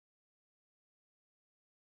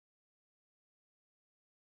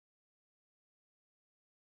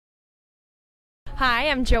Hi,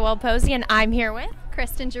 I'm Joelle Posey, and I'm here with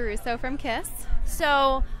Kristen Geruso from Kiss.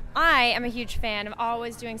 So I am a huge fan of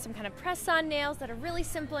always doing some kind of press-on nails that are really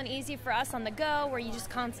simple and easy for us on the go, where you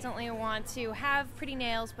just constantly want to have pretty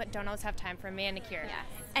nails but don't always have time for a manicure. Yes.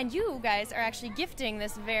 And you guys are actually gifting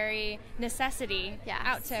this very necessity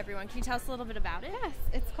out to everyone. Can you tell us a little bit about it? Yes,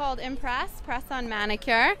 it's called Impress Press-On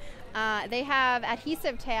Manicure. They have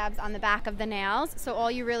adhesive tabs on the back of the nails, so all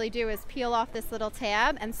you really do is peel off this little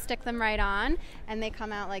tab and stick them right on, and they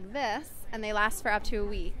come out like this, and they last for up to a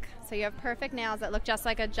week. So you have perfect nails that look just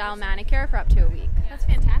like a gel manicure for up to a week. That's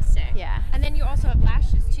fantastic. Yeah. And then you also have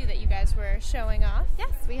lashes, too, that you guys were showing off.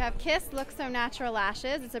 Yes, we have Kiss Look So Natural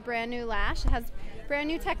Lashes. It's a brand new lash. It has brand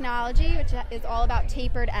new technology, which is all about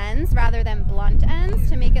tapered ends rather than blunt ends,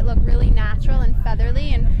 to make it look really natural and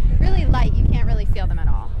feathery and really light. You can't really feel them at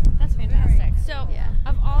all. That's fantastic. So,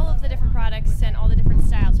 of all of the different products and all the different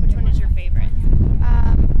styles, which one is your favorite?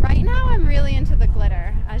 Right now I'm really into the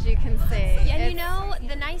glitter, as you can see. Yeah, and you know,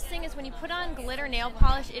 the nice thing is when you put on glitter nail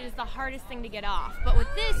polish, it is the hardest thing to get off. But with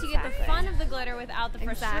this, you get the fun of the glitter without the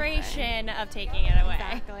frustration of taking it away.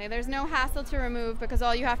 Exactly. There's no hassle to remove because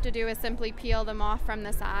all you have to do is simply peel them off from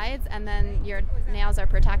the sides, and then your nails are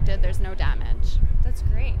protected. There's no damage. That's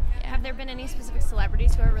great. Yeah. Have there been any specific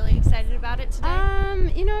celebrities who are really excited about it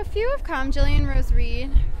today? You know, a few have come. Jillian Rose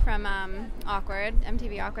Reed from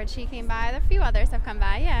MTV Awkward, she came by. A few others have come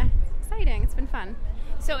by. Yeah, exciting. It's been fun.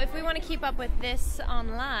 So if we want to keep up with this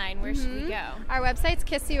online, where should we go? Our website's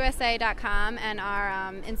kissusa.com, and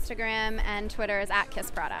our Instagram and Twitter is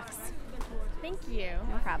 @KissProducts. Thank you.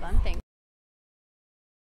 No problem. Thanks.